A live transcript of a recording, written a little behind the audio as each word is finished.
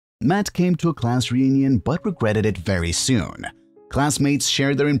Matt came to a class reunion but regretted it very soon. Classmates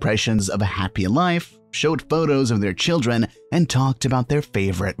shared their impressions of a happy life, showed photos of their children, and talked about their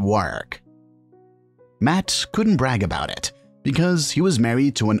favorite work. Matt couldn't brag about it. Because he was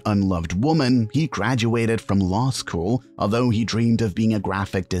married to an unloved woman, he graduated from law school, although he dreamed of being a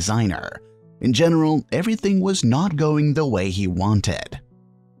graphic designer. In general, everything was not going the way he wanted.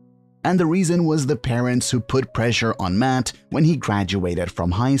 And the reason was the parents who put pressure on Matt when he graduated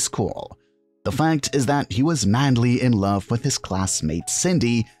from high school. The fact is that he was madly in love with his classmate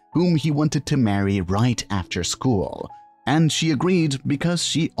Cindy, whom he wanted to marry right after school. And she agreed because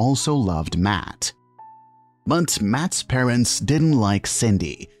she also loved Matt. But Matt's parents didn't like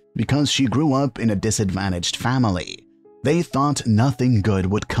Cindy because she grew up in a disadvantaged family. They thought nothing good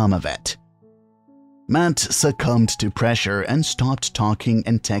would come of it. Matt succumbed to pressure and stopped talking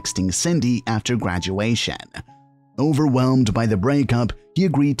and texting Cindy after graduation. Overwhelmed by the breakup, he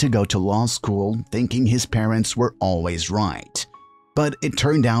agreed to go to law school, thinking his parents were always right. But it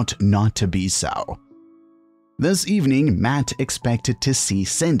turned out not to be so. This evening, Matt expected to see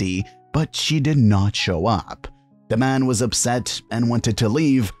Cindy, but she did not show up. The man was upset and wanted to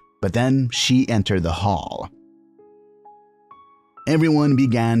leave, but then she entered the hall. Everyone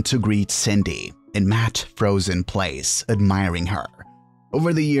began to greet Cindy, and Matt froze in place, admiring her.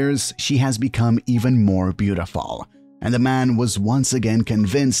 Over the years, she has become even more beautiful, and the man was once again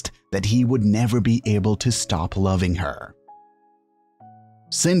convinced that he would never be able to stop loving her.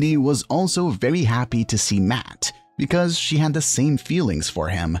 Cindy was also very happy to see Matt because she had the same feelings for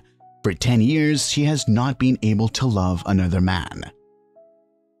him. For 10 years, she has not been able to love another man.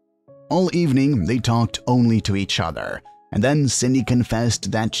 All evening, they talked only to each other, and then Cindy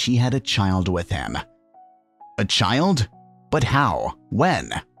confessed that she had a child with him. A child? But how?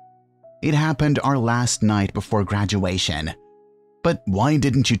 When? It happened our last night before graduation. But why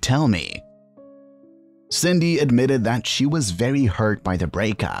didn't you tell me? Cindy admitted that she was very hurt by the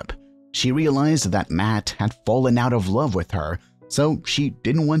breakup. She realized that Matt had fallen out of love with her, so she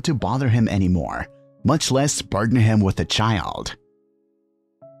didn't want to bother him anymore, much less burden him with a child.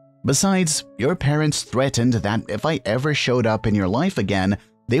 Besides, your parents threatened that if I ever showed up in your life again,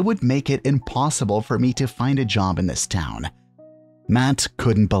 they would make it impossible for me to find a job in this town. Matt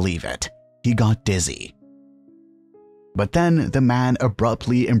couldn't believe it. He got dizzy. But then the man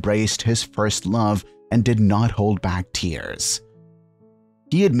abruptly embraced his first love and did not hold back tears.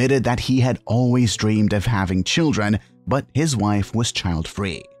 He admitted that he had always dreamed of having children, but his wife was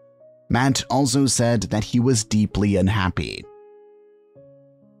child-free. Matt also said that he was deeply unhappy.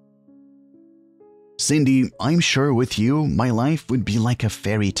 Cindy, I'm sure with you, my life would be like a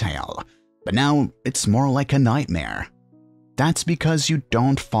fairy tale, but now it's more like a nightmare. That's because you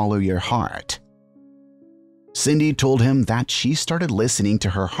don't follow your heart. Cindy told him that she started listening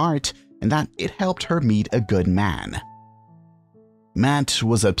to her heart and that it helped her meet a good man. Matt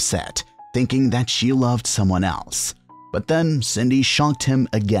was upset, thinking that she loved someone else. But then Cindy shocked him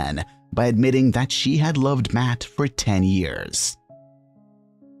again by admitting that she had loved Matt for 10 years.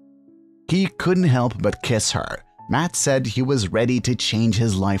 He couldn't help but kiss her. Matt said he was ready to change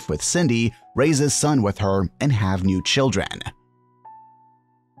his life with Cindy, raise his son with her, and have new children.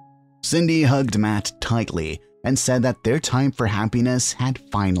 Cindy hugged Matt tightly and said that their time for happiness had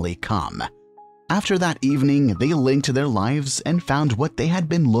finally come. After that evening, they linked their lives and found what they had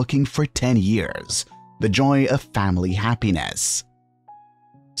been looking for 10 years. The joy of family happiness.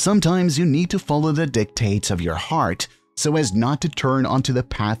 Sometimes you need to follow the dictates of your heart so as not to turn onto the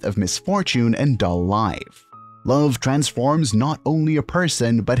path of misfortune and dull life. Love transforms not only a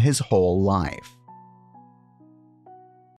person but his whole life.